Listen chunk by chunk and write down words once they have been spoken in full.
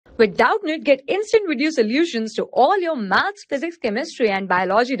With Doubtnut, get instant video solutions to all your maths, physics, chemistry, and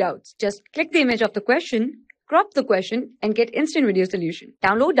biology doubts. Just click the image of the question, crop the question, and get instant video solution.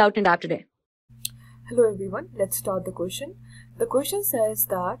 Download Doubtnut app today. Hello everyone, let's start the question. The question says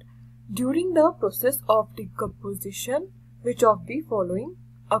that during the process of decomposition, which of the following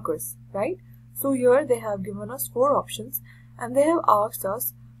occurs, right? So here they have given us 4 options and they have asked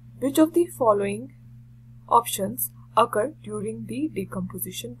us which of the following options occur during the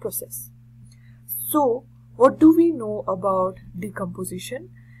decomposition process. So what do we know about decomposition?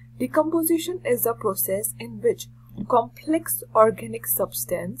 Decomposition is a process in which complex organic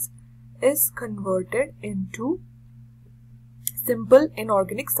substance is converted into simple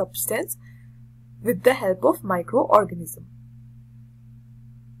inorganic substance with the help of microorganism.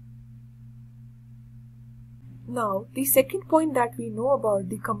 Now, the second point that we know about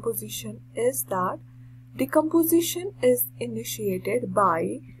decomposition is that decomposition is initiated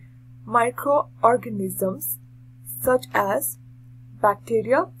by microorganisms such as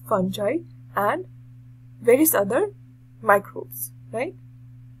bacteria, fungi, and various other microbes, right?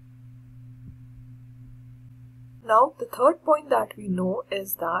 Now, the third point that we know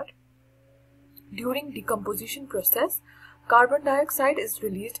is that during decomposition process, carbon dioxide is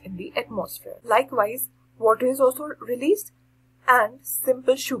released in the atmosphere. Likewise, water is also released and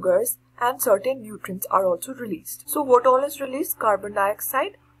simple sugars and certain nutrients are also released. So what all is released? Carbon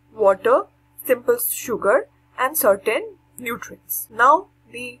dioxide, water, simple sugar, and certain nutrients. Now,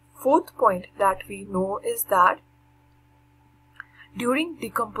 the fourth point that we know is that during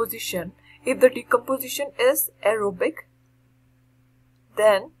decomposition, if the decomposition is aerobic,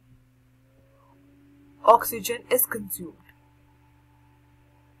 then oxygen is consumed.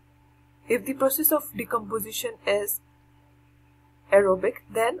 If the process of decomposition is aerobic,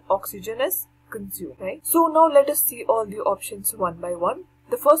 then oxygen is consumed, right? So now let us see all the options one by one.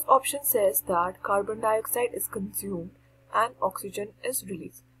 The first option says that carbon dioxide is consumed and oxygen is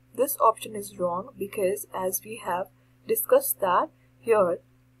released. This option is wrong because as we have discussed that here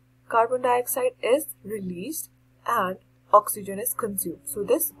carbon dioxide is released and oxygen is consumed. So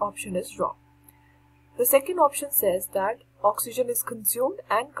this option is wrong. The second option says that oxygen is consumed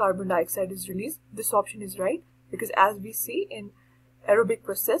and carbon dioxide is released. This option is right because as we see in aerobic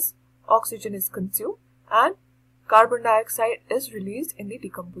process, oxygen is consumed and carbon dioxide is released in the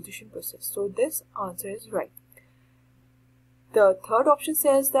decomposition process. So this answer is right. The third option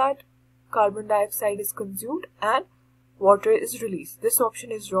says that carbon dioxide is consumed and water is released. This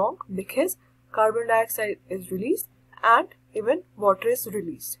option is wrong because carbon dioxide is released and even water is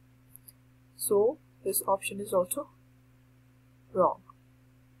released. So this option is also wrong.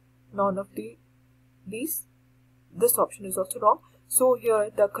 None of these. This option is also wrong. So here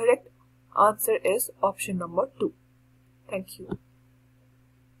the correct answer is option number 2. Thank you.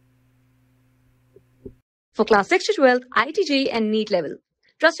 For class 6 to 12, IIT JEE and NEET level.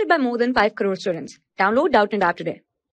 Trusted by more than 5 crore students. Download Doubtnut app today.